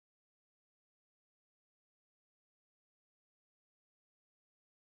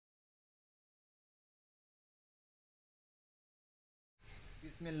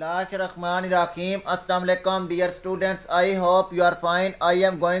Bismillahirrahmanirrahim. Assalamu alaikum dear students. I hope you are fine. I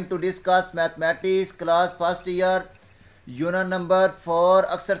am going to discuss mathematics class first year unit number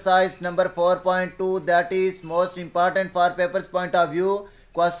 4 exercise number 4.2, that is most important for papers point of view.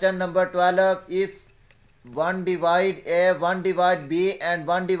 Question number 12. If 1 divide A, 1 divide B and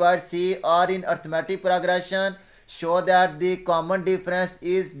 1 divide C are in arithmetic progression, show that the common difference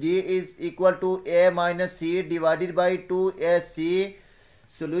is D is equal to A minus C divided by 2AC.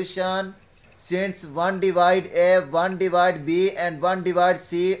 Solution: since 1 divide A, 1 divide B and 1 divide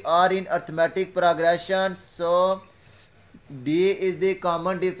C are in arithmetic progression, so D is the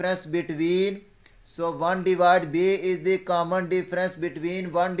common difference between, so 1 divide B is the common difference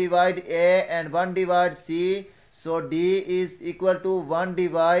between 1 divide A and 1 divide C, so D is equal to 1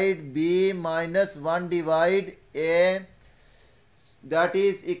 divide B minus 1 divide A, that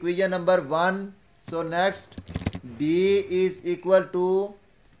is equation number 1. So next D is equal to,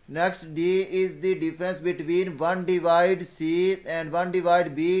 next D is the difference between 1 divide C and 1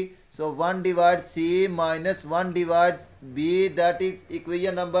 divide B. So 1 divide C minus 1 divide B, that is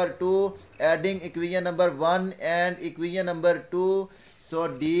equation number 2. Adding equation number 1 and equation number 2. So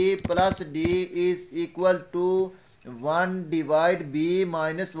D plus D is equal to 1 divide B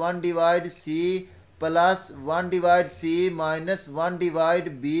minus 1 divide C plus 1 divide C minus 1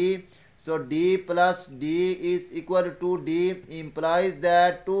 divide B. So D plus D is equal to D, implies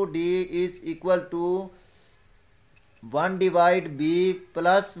that 2D is equal to 1 divide B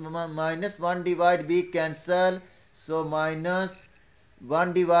plus minus 1 divide B cancel. So minus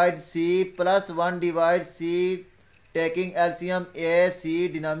 1 divide C plus 1 divide C, taking LCM AC,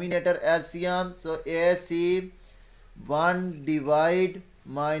 denominator LCM. So AC 1 divide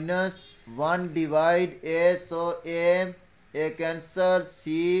minus 1 divide A, so A cancel,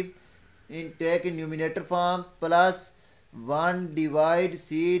 C in take in numerator form, plus 1 divide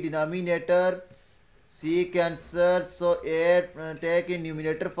C denominator, C cancel, so A take in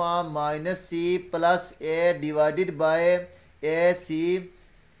numerator form, minus C plus A divided by AC,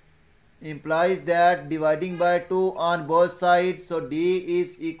 implies that dividing by 2 on both sides, so D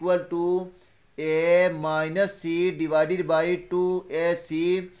is equal to A minus C divided by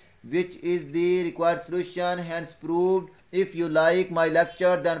 2AC, which is the required solution, hence proved. If you like my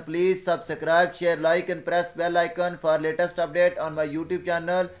lecture, then please subscribe, share, like and press bell icon for latest update on my YouTube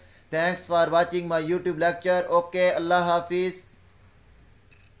channel. Thanks for watching my YouTube lecture. Okay, Allah Hafiz.